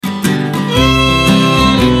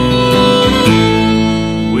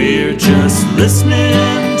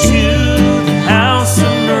listening to the House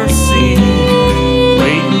of Mercy,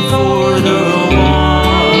 waiting for the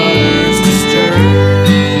waters to stir.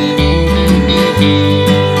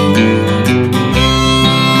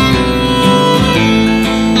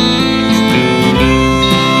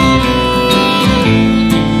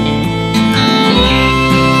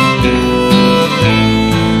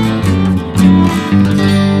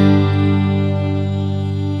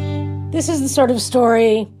 This is the sort of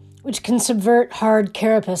story which can subvert hard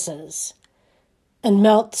carapaces and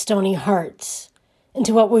melt stony hearts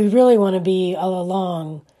into what we really want to be all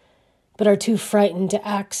along, but are too frightened to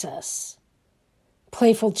access.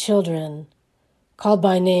 Playful children called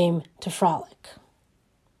by name to frolic.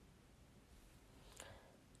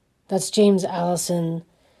 That's James Allison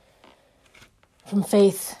from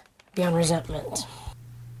Faith Beyond Resentment.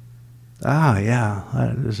 Ah, yeah,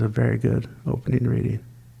 that is a very good opening reading.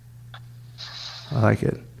 I like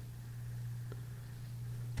it.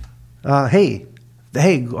 Hey,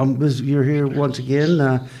 you're here once again.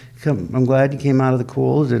 I'm glad you came out of the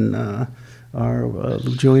cold and are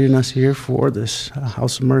joining us here for this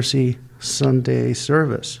House of Mercy Sunday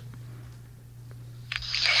service.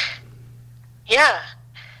 Yeah.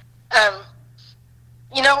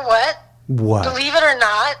 You know what? What? Believe it or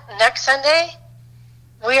not, next Sunday,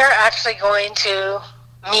 we are actually going to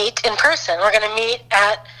meet in person. We're going to meet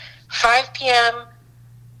at 5 p.m.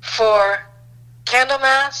 for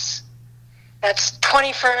Candlemas. That's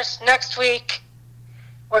 21st, next week.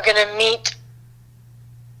 We're going to meet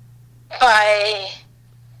by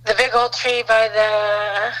the big old tree by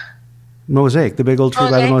the Mosaic, the big old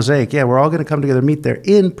tree by the Mosaic. Yeah, we're all going to come together, meet there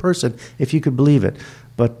in person, if you could believe it.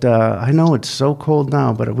 But I know it's so cold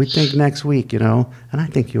now, but we think next week, and I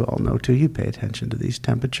think you all know too, you pay attention to these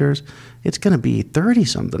temperatures. It's going to be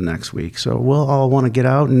 30-something next week, so we'll all want to get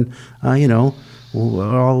out and, we'll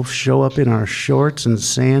all show up in our shorts and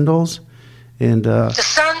sandals. And the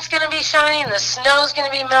sun's going to be shining, the snow's going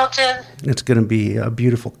to be melted. It's going to be a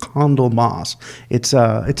beautiful Candlemas. It's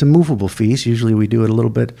a movable feast. Usually we do it a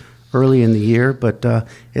little bit early in the year, but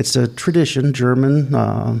it's a tradition, German,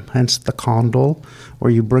 hence the Kandel,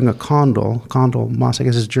 where you bring a Candlemas, I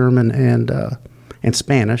guess is German and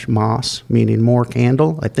Spanish, mas, meaning more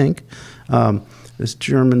candle, I think. This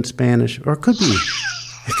German, Spanish, or it could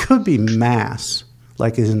be mass,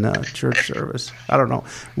 like in a church service. I don't know.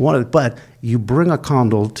 But you bring a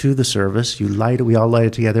candle to the service, you light it, we all light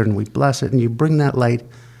it together, and we bless it, and you bring that light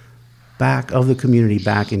back of the community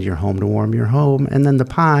back into your home to warm your home. And then the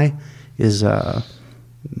pie is,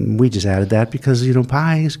 we just added that because,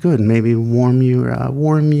 pie is good and maybe warm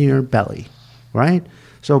your belly, right?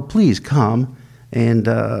 So please come and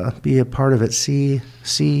be a part of it. See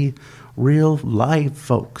real live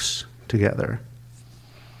folks together.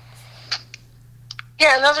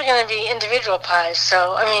 Yeah, and those are going to be individual pies.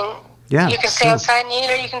 So, yeah, you can stay outside and eat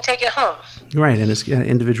or you can take it home. Right, and it's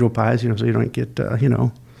individual pies, so you don't get,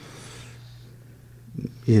 to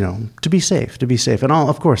be safe. And all,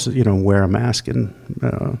 of course, wear a mask and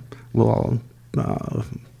we'll all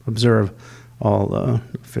observe all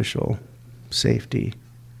official safety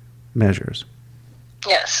measures.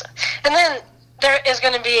 Yes. And then there is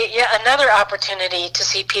going to be yet another opportunity to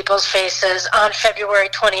see people's faces on February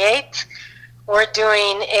 28th. We're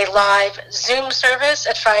doing a live Zoom service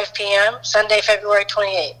at 5 p.m., Sunday, February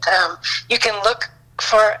 28th. You can look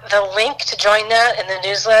for the link to join that in the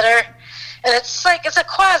newsletter. And it's a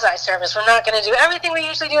quasi-service. We're not going to do everything we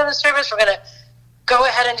usually do in the service. We're going to go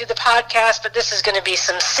ahead and do the podcast, but this is going to be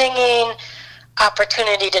some singing,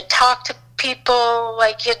 opportunity to talk to people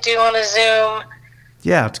like you do on a Zoom.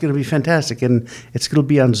 Yeah, it's going to be fantastic, and it's going to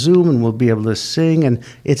be on Zoom, and we'll be able to sing. And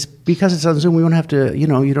it's because it's on Zoom, we don't have to, you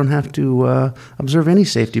don't have to observe any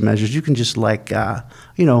safety measures. You can just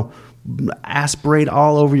aspirate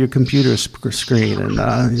all over your computer screen, and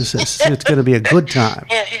it's going to be a good time.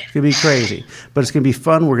 It's going to be crazy, but it's going to be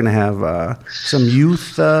fun. We're going to have some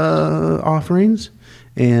youth offerings,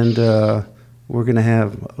 and we're going to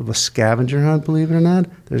have a scavenger hunt. Believe it or not,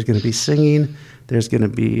 there's going to be singing. There's going to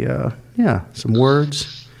be, some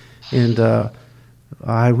words, and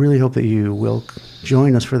I really hope that you will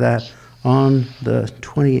join us for that on the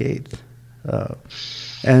 28th.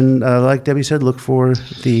 And like Debbie said, look for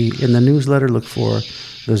in the newsletter, look for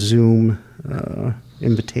the Zoom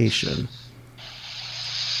invitation.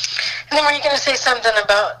 And then were you going to say something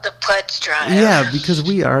about the pledge drive? Yeah, because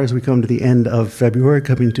we are, as we come to the end of February,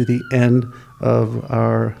 coming to the end of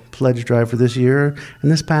our pledge drive for this year.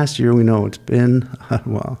 And this past year, we know it's been,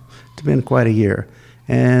 it's been quite a year.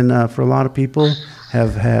 And for a lot of people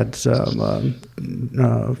have had some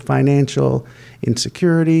financial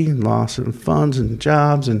insecurity, loss of funds and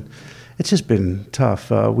jobs, and it's just been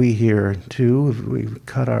tough. We here too, we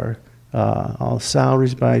cut our all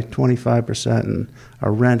salaries by 25% and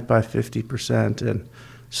our rent by 50%, and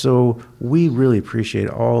so we really appreciate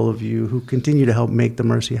all of you who continue to help make the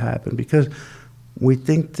Mercy happen, because we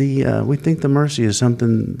think the Mercy is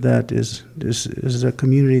something that is a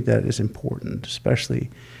community that is important, especially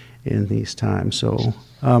in these times. So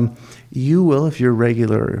you will, if you're a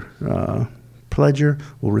regular pledger,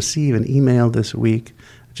 will receive an email this week.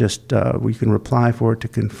 Just we can reply for it to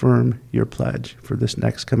confirm your pledge for this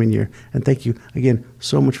next coming year. And thank you again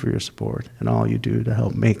so much for your support and all you do to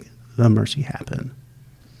help make the Mercy happen.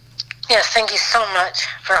 Yes, thank you so much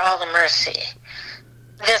for all the mercy.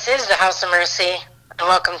 This is the House of Mercy, and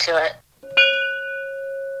welcome to it.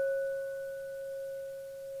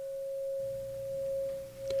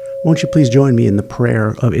 Won't you please join me in the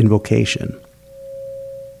prayer of invocation?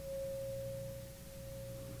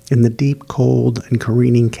 In the deep, cold, and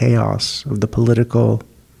careening chaos of the political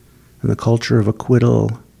and the culture of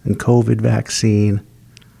acquittal and COVID vaccine,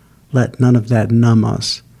 let none of that numb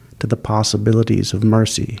us to the possibilities of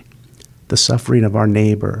mercy, the suffering of our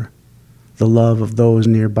neighbor, the love of those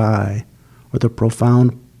nearby, or the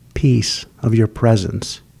profound peace of your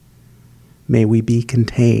presence. May we be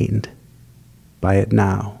contained by it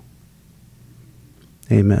now.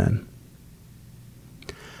 Amen.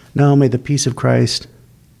 Now may the peace of Christ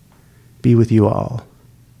be with you all.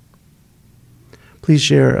 Please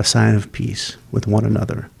share a sign of peace with one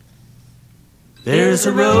another. There's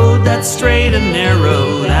a road that's straight and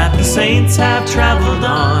narrow that the saints have traveled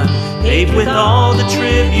on, paved with all the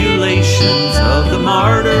tribulations of the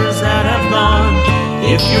martyrs that have gone.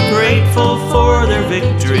 If you're grateful for their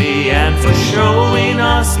victory and for showing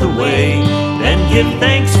us the way, then give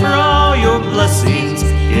thanks for all your blessings.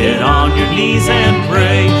 Get on your knees and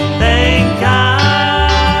pray. Thank God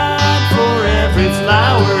for every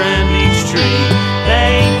flower and each tree.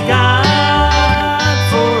 Thank God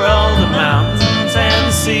for all the mountains and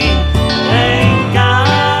the sea. Thank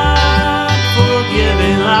God for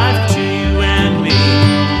giving life to you and me.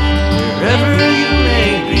 Wherever you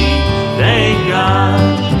may be, thank God.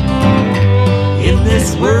 In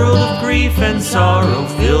this world of grief and sorrow,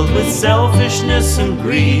 filled with selfishness and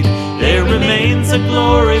greed, there remains a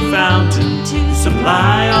glory fountain to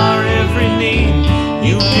supply our every need.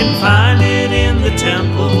 You can find it in the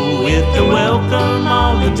temple with the welcome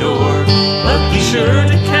on the door, but be sure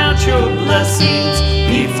to count your blessings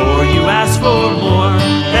before you ask for more.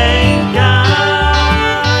 Thank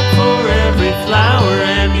God for every flower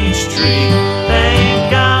and each tree. Thank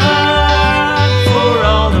God for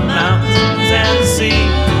all the mountains and the sea.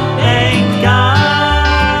 Thank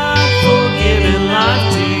God for giving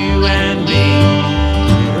life to you and me.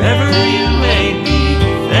 Wherever you may be,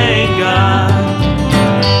 thank God.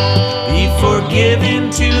 Be forgiven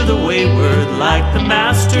to the wayward, like the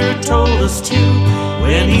Master told us to,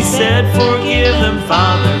 when he said, forgive them,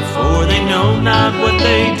 Father, for they know not what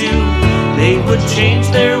they do. They would change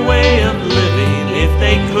their way of living if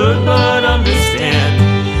they could but understand.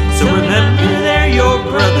 So remember, they're your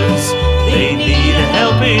brothers, they need a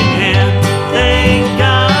helping hand. Thank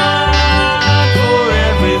God for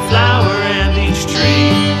every flower and each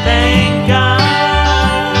tree. Thank God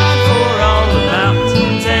for all the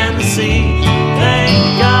mountains and the sea.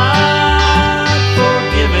 Thank God for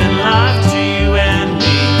giving life to you and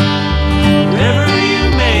me. Wherever you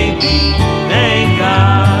may be, thank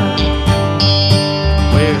God.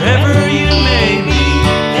 Wherever you may be,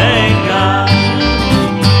 thank God.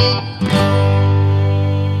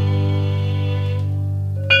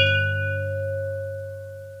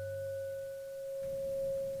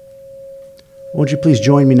 Won't you please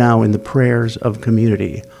join me now in the prayers of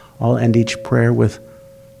community? I'll end each prayer with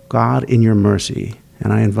God in your mercy,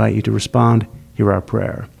 and I invite you to respond. Hear our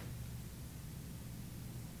prayer.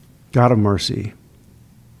 God of mercy,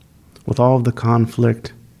 with all of the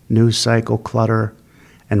conflict, news cycle clutter,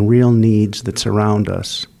 and real needs that surround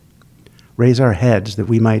us, raise our heads that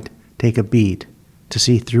we might take a beat to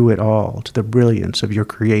see through it all to the brilliance of your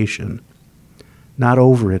creation, not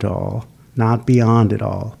over it all, not beyond it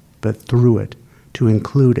all, but through it, to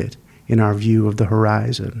include it in our view of the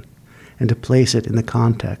horizon, and to place it in the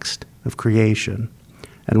context of creation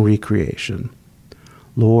and recreation.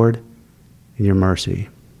 Lord, in your mercy,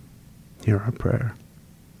 hear our prayer.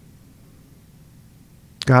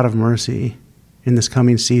 God of mercy, in this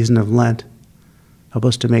coming season of Lent, help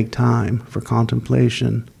us to make time for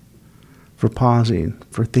contemplation, for pausing,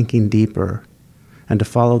 for thinking deeper, and to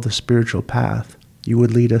follow the spiritual path you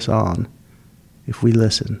would lead us on if we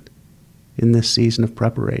listen in this season of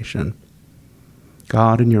preparation.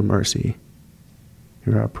 God, in your mercy,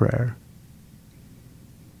 hear our prayer.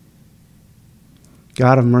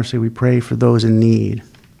 God of mercy, we pray for those in need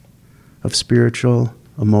of spiritual,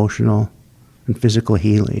 emotional, and physical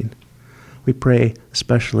healing. We pray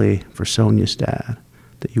especially for Sonia's dad,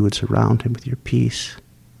 that you would surround him with your peace,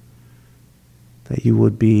 that you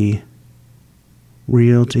would be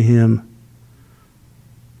real to him,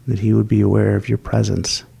 that he would be aware of your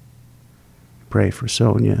presence. Pray for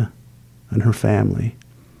Sonia and her family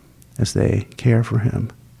as they care for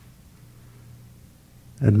him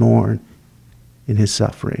and mourn in his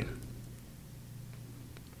suffering.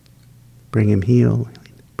 Bring him healing,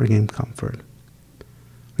 bring him comfort.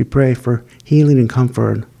 We pray for healing and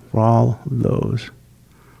comfort for all those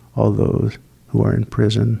who are in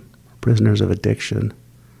prison, prisoners of addiction,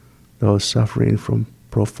 those suffering from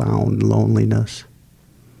profound loneliness,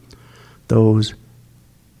 those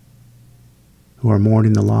who are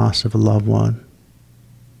mourning the loss of a loved one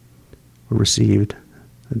or received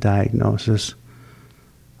a diagnosis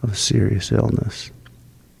of a serious illness.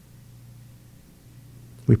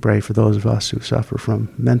 We pray for those of us who suffer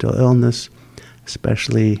from mental illness,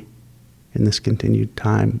 especially in this continued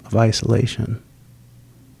time of isolation.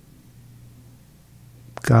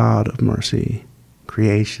 God of mercy,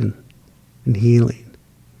 creation, and healing,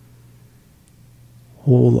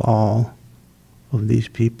 hold all of these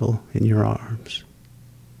people in your arms.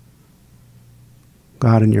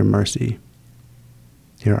 God, in your mercy,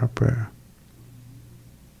 hear our prayer.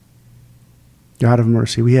 God of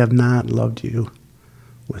mercy, we have not loved you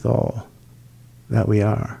with all that we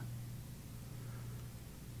are.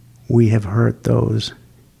 We have hurt those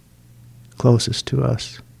closest to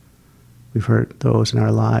us. We've hurt those in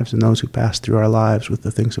our lives and those who pass through our lives with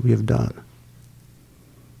the things that we have done.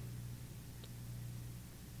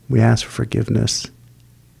 We ask for forgiveness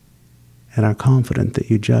and are confident that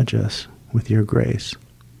you judge us with your grace.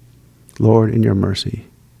 Lord, in your mercy,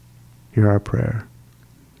 hear our prayer.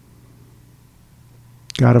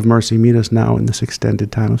 God of mercy, meet us now in this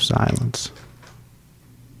extended time of silence.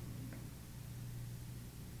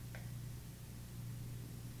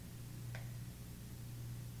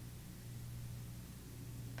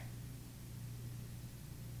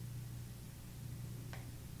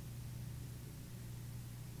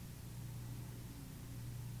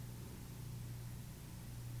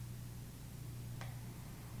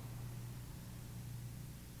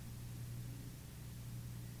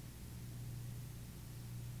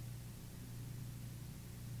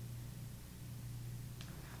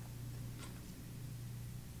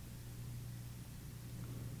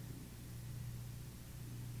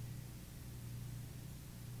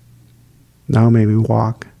 Now may we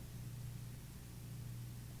walk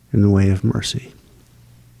in the way of mercy.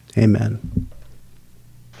 Amen.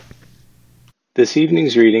 This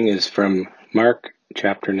evening's reading is from Mark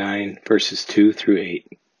chapter 9, verses 2 through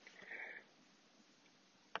 8.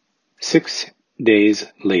 6 days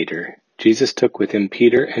later, Jesus took with him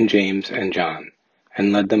Peter and James and John,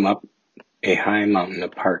 and led them up a high mountain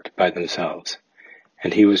apart by themselves.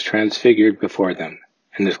 And he was transfigured before them,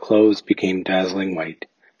 and his clothes became dazzling white,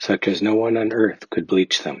 such as no one on earth could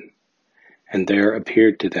bleach them. And there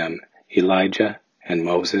appeared to them Elijah and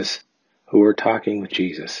Moses, who were talking with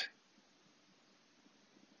Jesus.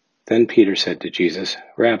 Then Peter said to Jesus,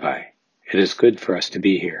 "Rabbi, it is good for us to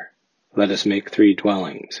be here. Let us make 3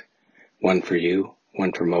 dwellings, one for you,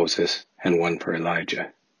 one for Moses, and one for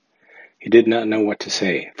Elijah." He did not know what to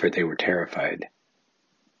say, for they were terrified.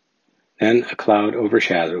 Then a cloud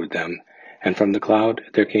overshadowed them, and from the cloud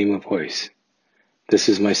there came a voice, "This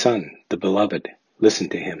is my son, the beloved. Listen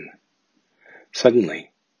to him."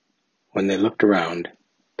 Suddenly, when they looked around,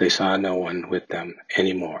 they saw no one with them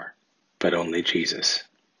any more, but only Jesus.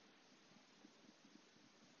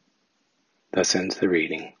 Thus ends the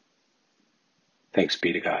reading. Thanks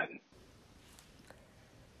be to God.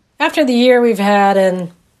 After the year we've had,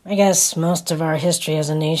 and I guess most of our history as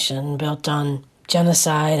a nation built on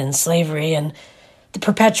genocide and slavery and the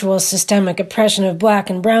perpetual systemic oppression of black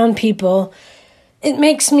and brown people, it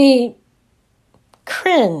makes me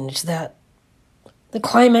cringe that the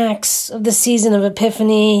climax of the season of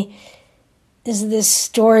Epiphany is this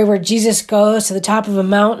story where Jesus goes to the top of a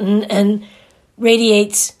mountain and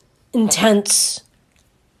radiates intense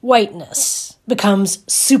whiteness, becomes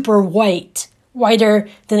super white, whiter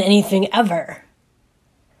than anything ever.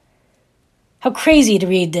 How crazy to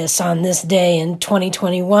read this on this day in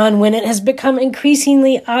 2021 when it has become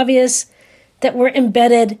increasingly obvious that we're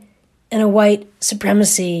embedded in a white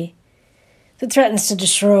supremacy that threatens to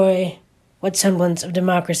destroy what semblance of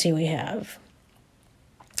democracy we have.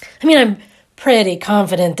 I mean, I'm pretty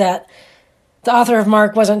confident that the author of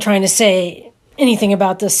Mark wasn't trying to say anything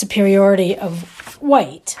about the superiority of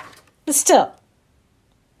white. But still,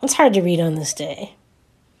 it's hard to read on this day.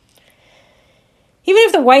 Even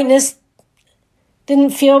if the whiteness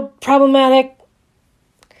didn't feel problematic,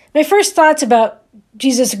 my first thoughts about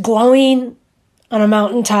Jesus glowing on a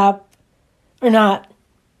mountaintop are not,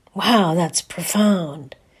 wow, that's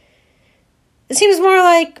profound. It seems more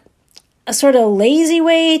like a sort of lazy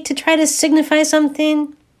way to try to signify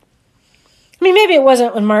something. I mean, maybe it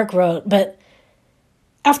wasn't when Mark wrote, but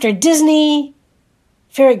after Disney,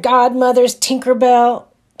 fairy godmothers, Tinkerbell,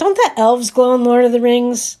 don't the elves glow in Lord of the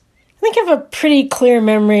Rings? I think I have a pretty clear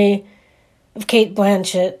memory of Cate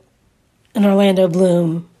Blanchett and Orlando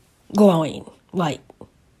Bloom glowing light.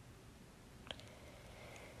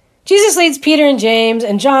 Jesus leads Peter and James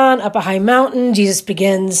and John up a high mountain. Jesus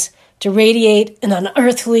begins to radiate an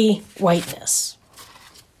unearthly whiteness.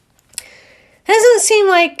 It doesn't seem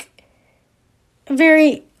like a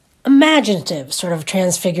very imaginative sort of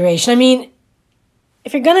transfiguration. I mean,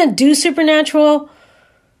 if you're going to do supernatural,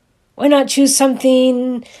 why not choose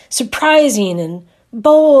something surprising and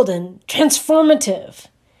bold and transformative?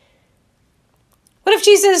 What if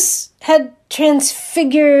Jesus had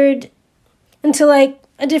transfigured into like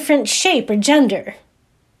a different shape or gender?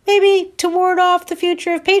 Maybe to ward off the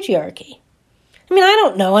future of patriarchy. I mean, I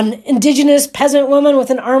don't know, an indigenous peasant woman with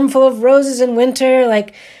an armful of roses in winter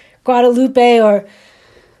like Guadalupe, or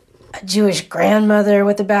a Jewish grandmother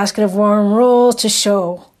with a basket of warm rolls to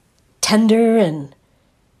show tender and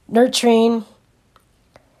nurturing.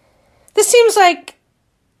 This seems like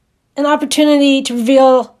an opportunity to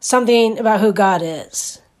reveal something about who God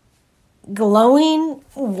is. Glowing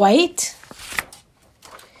white?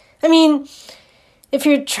 I mean, if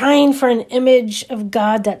you're trying for an image of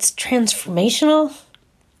God that's transformational.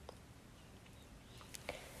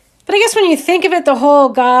 But I guess when you think of it, the whole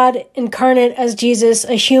God incarnate as Jesus,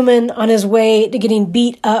 a human on his way to getting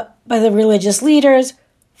beat up by the religious leaders,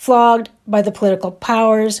 flogged by the political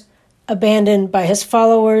powers, abandoned by his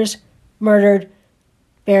followers, murdered,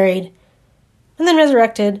 buried, and then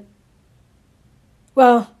resurrected.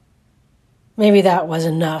 Well, maybe that was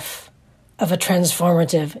enough of a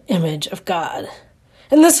transformative image of God.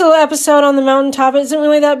 And this little episode on the mountaintop isn't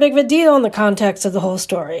really that big of a deal in the context of the whole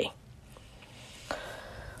story.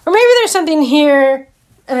 Or maybe there's something here,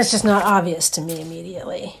 and it's just not obvious to me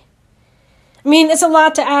immediately. I mean, it's a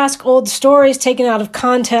lot to ask old stories taken out of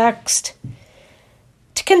context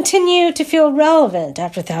to continue to feel relevant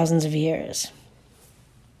after thousands of years.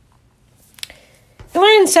 You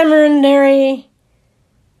learn in seminary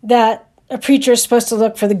that a preacher is supposed to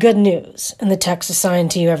look for the good news in the text assigned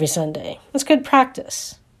to you every Sunday. That's good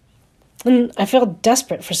practice. And I feel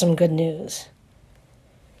desperate for some good news.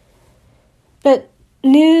 But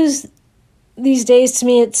news these days, to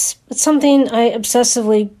me, it's something I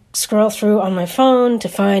obsessively scroll through on my phone to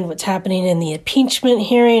find what's happening in the impeachment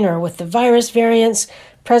hearing or with the virus variants,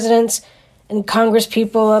 presidents, and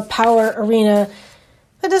congresspeople, a power arena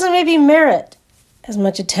that doesn't maybe merit as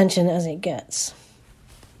much attention as it gets.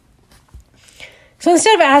 So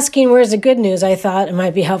instead of asking where's the good news, I thought it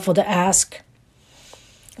might be helpful to ask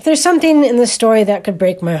if there's something in the story that could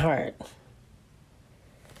break my heart.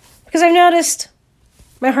 Because I've noticed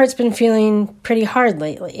my heart's been feeling pretty hard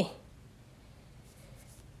lately.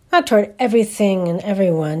 Not toward everything and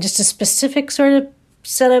everyone, just a specific sort of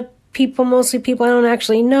set of people, mostly people I don't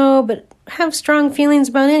actually know, but have strong feelings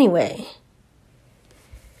about anyway.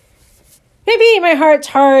 Maybe my heart's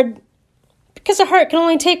hard because a heart can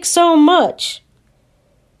only take so much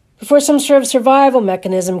before some sort of survival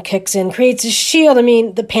mechanism kicks in, creates a shield. I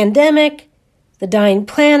mean, the pandemic, the dying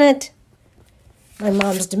planet, my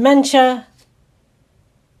mom's dementia.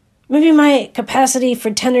 Maybe my capacity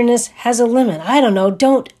for tenderness has a limit. I don't know.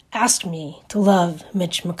 Don't ask me to love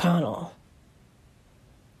Mitch McConnell.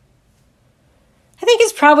 I think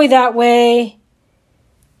it's probably that way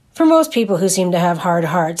for most people who seem to have hard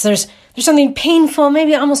hearts. There's something painful,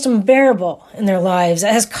 maybe almost unbearable in their lives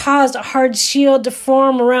that has caused a hard shield to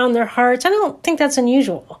form around their hearts. I don't think that's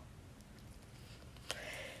unusual.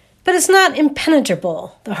 But it's not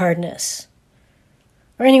impenetrable, the hardness.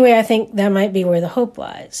 Or anyway, I think that might be where the hope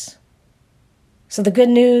lies. So the good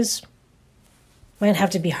news might have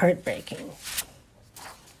to be heartbreaking.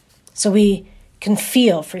 So we can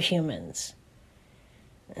feel for humans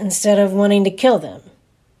instead of wanting to kill them.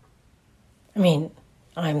 I mean,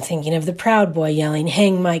 I'm thinking of the Proud Boy yelling,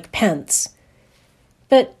 "Hang Mike Pence."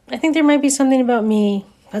 But I think there might be something about me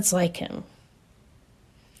that's like him.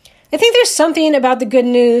 I think there's something about the good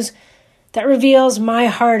news that reveals my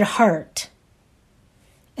hard heart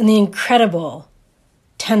and the incredible,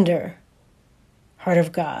 tender heart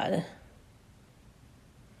of God.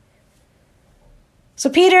 So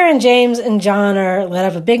Peter and James and John are led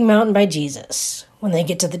up a big mountain by Jesus. When they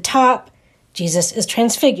get to the top, Jesus is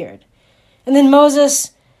transfigured. And then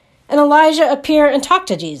Moses and Elijah appear and talk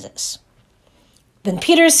to Jesus. Then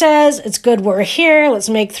Peter says, it's good we're here. Let's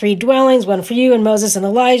make 3 dwellings, one for you and Moses and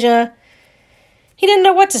Elijah. He didn't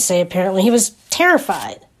know what to say, apparently. He was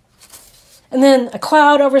terrified. And then a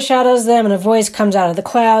cloud overshadows them, and a voice comes out of the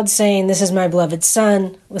cloud saying, this is my beloved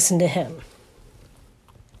son. Listen to him.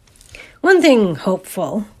 One thing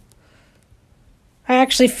hopeful, I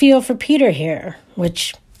actually feel for Peter here,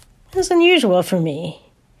 which is unusual for me.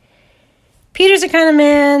 Peter's the kind of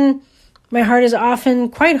man my heart is often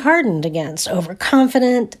quite hardened against,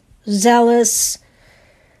 overconfident, zealous,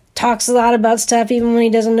 talks a lot about stuff even when he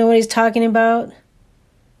doesn't know what he's talking about.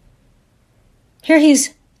 Here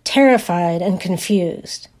he's terrified and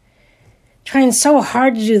confused, trying so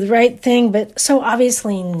hard to do the right thing, but so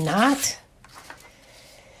obviously not.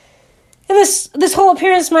 And this whole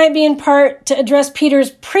appearance might be in part to address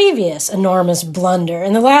Peter's previous enormous blunder.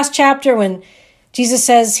 In the last chapter, when Jesus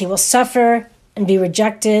says he will suffer and be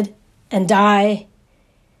rejected and die,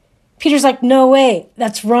 Peter's like, no way,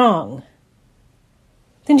 that's wrong.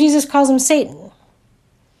 Then Jesus calls him Satan.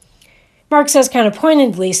 Mark says kind of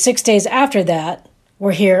pointedly, 6 days after that,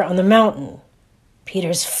 we're here on the mountain.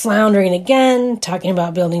 Peter's floundering again, talking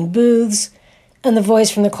about building booths, and the voice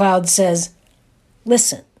from the cloud says,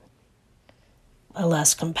 listen. A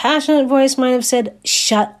less compassionate voice might have said,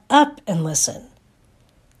 shut up and listen.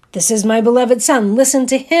 This is my beloved son. Listen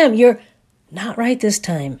to him. You're not right this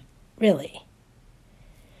time, really.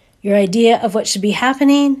 Your idea of what should be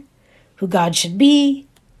happening, who God should be,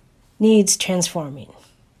 needs transforming.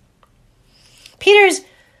 Peter's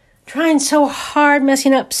trying so hard,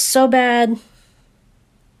 messing up so bad.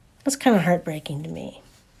 That's kind of heartbreaking to me.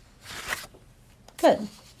 Good.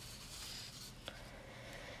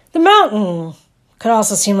 The mountain could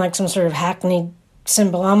also seem like some sort of hackneyed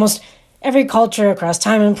symbol. Almost every culture across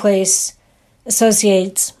time and place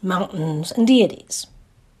associates mountains and deities.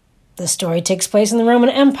 The story takes place in the Roman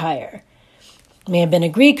Empire. It may have been a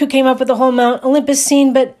Greek who came up with the whole Mount Olympus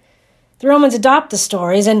scene, but the Romans adopt the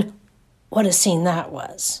stories, and what a scene that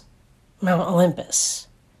was. Mount Olympus.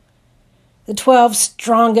 The 12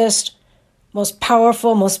 strongest, most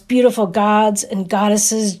powerful, most beautiful gods and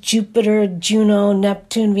goddesses, Jupiter, Juno,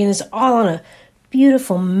 Neptune, Venus, all on a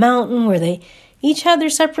beautiful mountain where they each had their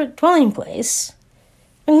separate dwelling place.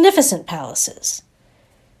 Magnificent palaces,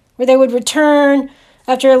 where they would return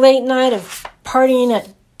after a late night of partying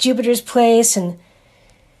at Jupiter's place, and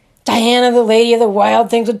Diana, the lady of the wild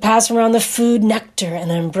things, would pass around the food, nectar,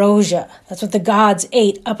 and ambrosia. That's what the gods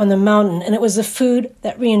ate up on the mountain, and it was the food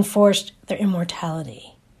that reinforced their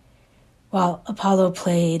immortality. While Apollo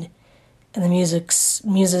played, and the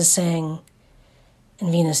muses sang,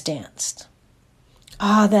 and Venus danced.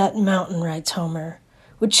 Ah, that mountain, writes Homer,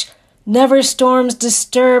 which never storms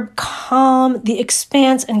disturb, calm, the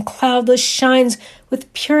expanse and cloudless shines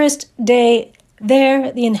with purest day.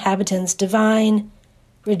 There the inhabitants divine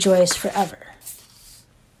rejoice forever.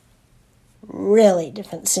 Really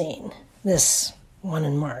different scene, this one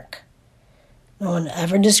in Mark. No one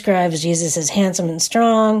ever describes Jesus as handsome and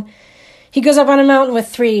strong. He goes up on a mountain with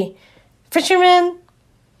 3 fishermen.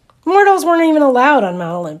 Mortals weren't even allowed on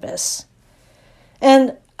Mount Olympus.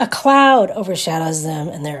 And a cloud overshadows them,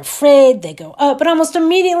 and they're afraid. They go up, but almost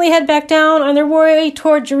immediately head back down on their way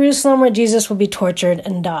toward Jerusalem, where Jesus will be tortured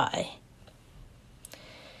and die.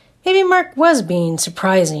 Maybe Mark was being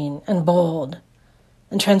surprising and bold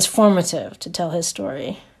and transformative to tell his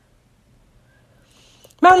story.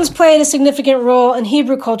 Mountains played a significant role in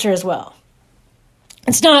Hebrew culture as well.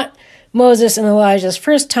 It's not Moses and Elijah's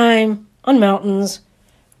first time on mountains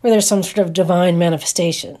where there's some sort of divine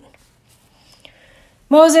manifestation.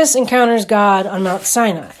 Moses encounters God on Mount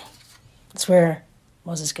Sinai. That's where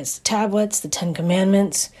Moses gets the tablets, the 10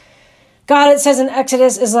 Commandments. God, it says in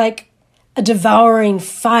Exodus, is like a devouring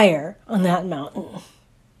fire on that mountain.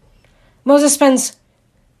 Moses spends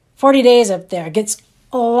 40 days up there, gets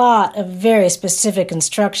a lot of very specific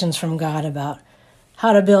instructions from God about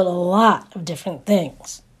how to build a lot of different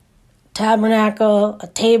things. Tabernacle, a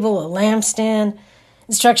table, a lampstand,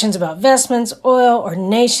 instructions about vestments, oil,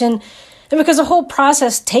 ordination. And because the whole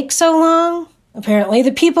process takes so long, apparently,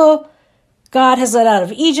 the people God has led out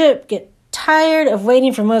of Egypt get tired of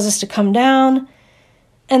waiting for Moses to come down,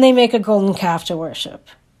 and they make a golden calf to worship.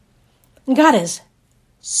 And God is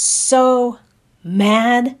so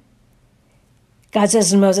mad. God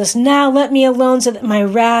says to Moses, now let me alone so that my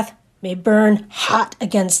wrath may burn hot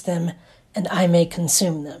against them, and I may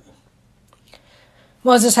consume them.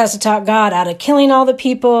 Moses has to talk God out of killing all the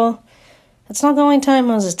people. That's not the only time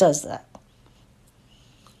Moses does that.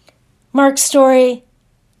 Mark's story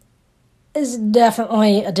is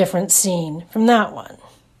definitely a different scene from that one.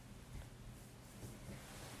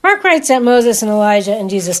 Mark writes that Moses and Elijah and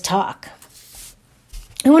Jesus talk.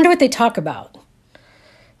 I wonder what they talk about.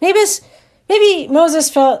 Maybe Moses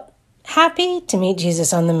felt happy to meet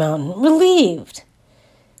Jesus on the mountain, relieved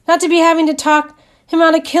not to be having to talk him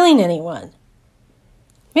out of killing anyone.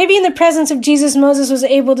 Maybe in the presence of Jesus, Moses was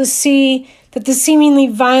able to see that the seemingly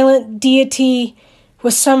violent deity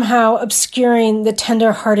was somehow obscuring the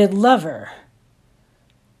tender-hearted lover.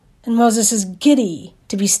 And Moses is giddy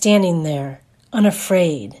to be standing there,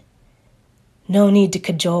 unafraid. No need to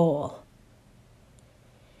cajole.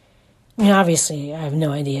 I mean, obviously, I have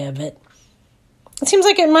no idea, but it seems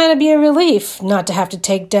like it might be a relief not to have to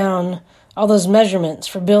take down all those measurements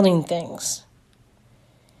for building things.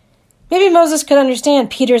 Maybe Moses could understand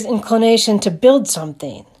Peter's inclination to build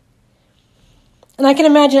something. And I can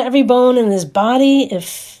imagine every bone in his body,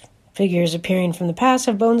 if figures appearing from the past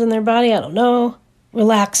have bones in their body, I don't know,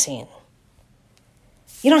 relaxing.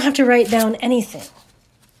 You don't have to write down anything.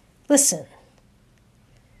 Listen.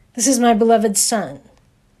 This is my beloved son.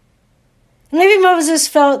 And maybe Moses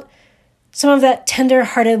felt some of that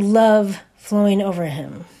tender-hearted love flowing over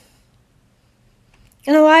him.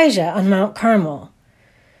 And Elijah on Mount Carmel.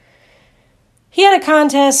 He had a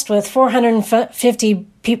contest with 450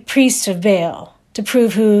 priests of Baal to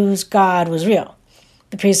prove whose God was real.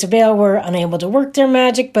 The priests of Baal were unable to work their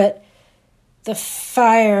magic, but the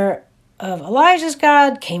fire of Elijah's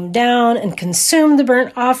God came down and consumed the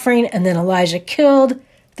burnt offering, and then Elijah killed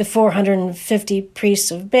the 450 priests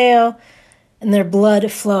of Baal, and their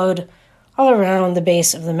blood flowed all around the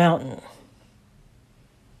base of the mountain.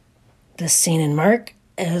 This scene in Mark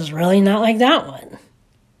is really not like that one.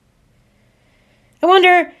 I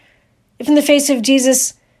wonder if in the face of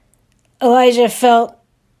Jesus, Elijah felt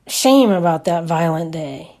shame about that violent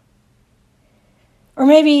day. Or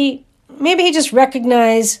maybe he just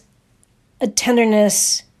recognized a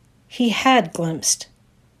tenderness he had glimpsed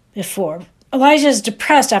before. Elijah is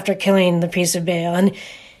depressed after killing the priest of Baal,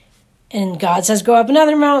 and God says, go up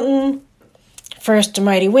another mountain. First, a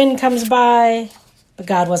mighty wind comes by, but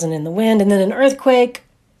God wasn't in the wind, and then an earthquake,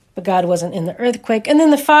 but God wasn't in the earthquake, and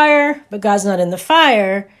then the fire, but God's not in the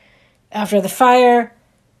fire. After the fire,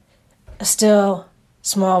 a still,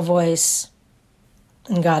 small voice,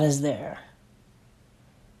 and God is there.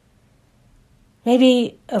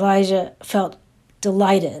 Maybe Elijah felt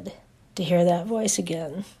delighted to hear that voice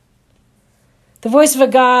again. The voice of a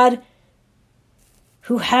God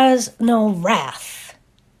who has no wrath.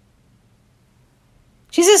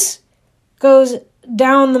 Jesus goes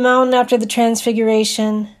down the mountain after the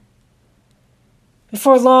transfiguration.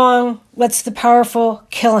 Before long, lets the powerful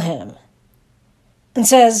kill him and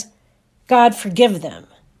says, God, forgive them.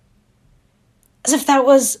 As if that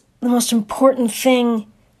was the most important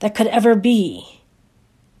thing that could ever be.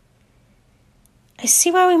 I see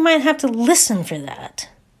why we might have to listen for that.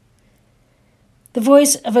 The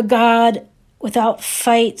voice of a God without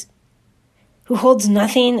fight, who holds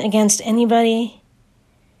nothing against anybody.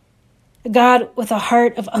 A God with a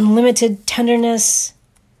heart of unlimited tenderness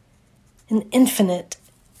and infinite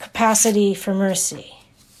capacity for mercy.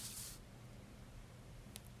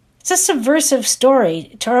 It's a subversive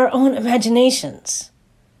story to our own imaginations.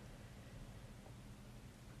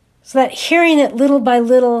 So that hearing it little by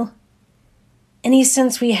little, any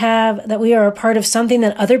sense we have that we are a part of something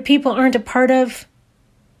that other people aren't a part of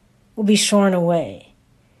will be shorn away.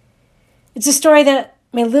 It's a story that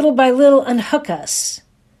may little by little unhook us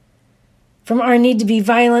from our need to be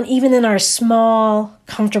violent even in our small,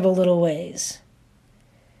 comfortable little ways.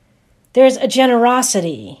 There's a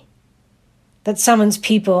generosity that summons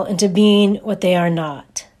people into being what they are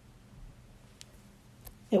not.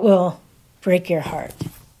 It will break your heart.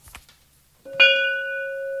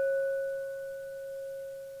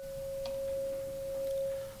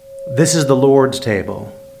 This is the Lord's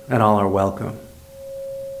table, and all are welcome.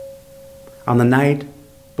 On the night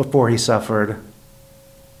before he suffered,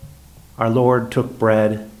 our Lord took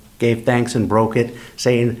bread, gave thanks and broke it,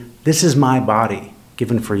 saying, "This is my body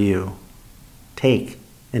given for you. Take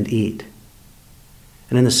and eat."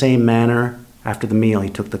 And in the same manner, after the meal, he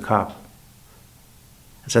took the cup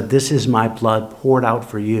and said, "This is my blood poured out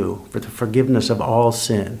for you for the forgiveness of all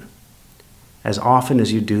sin. As often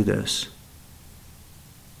as you do this,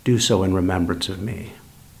 do so in remembrance of me."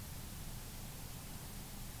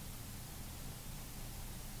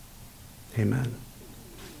 Amen.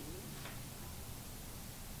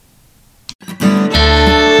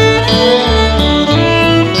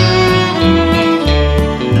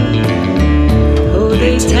 Oh,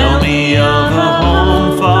 they tell me of a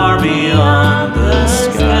home far beyond the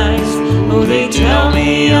skies. Oh, they tell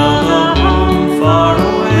me of a home far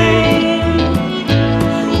away.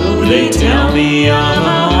 Oh, they tell me of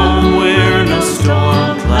a home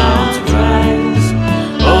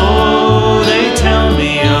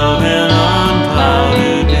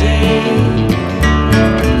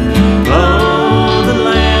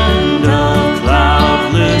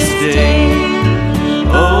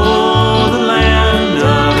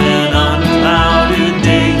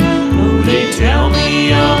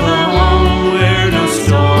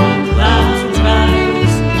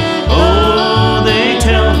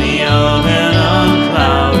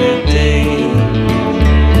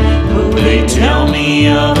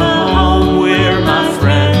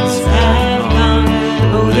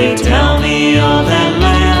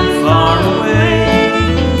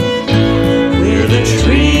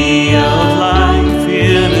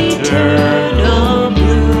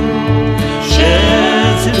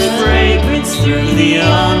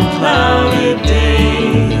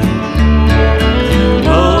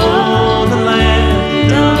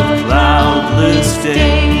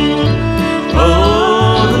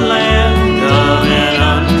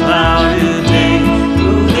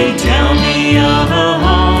me of a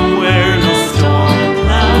home where no storm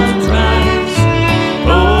clouds rise.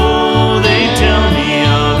 Oh, they tell me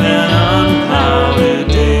of an unclouded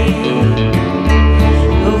day.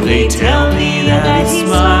 Oh, they tell me that he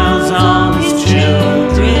smiles on his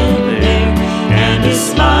children there, and his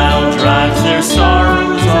smile drives their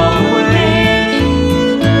sorrows all away.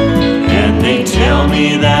 And they tell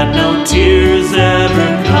me that no tears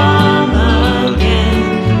ever come again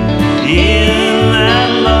in that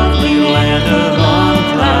lovely land of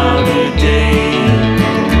unclouded day.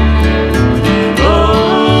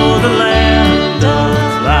 Oh, the land of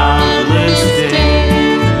cloudless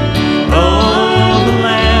day. Oh, the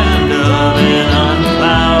land of an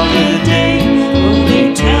unclouded day. Oh, they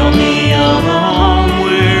tell me of a home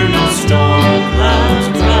where no storm clouds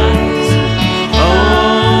rise.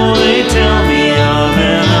 Oh, they tell me of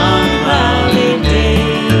an unclouded day.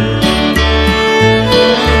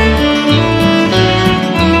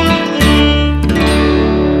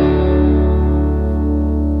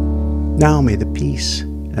 Now may the peace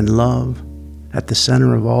and love at the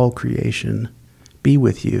center of all creation be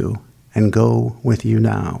with you and go with you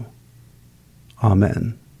now.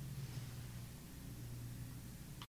 Amen.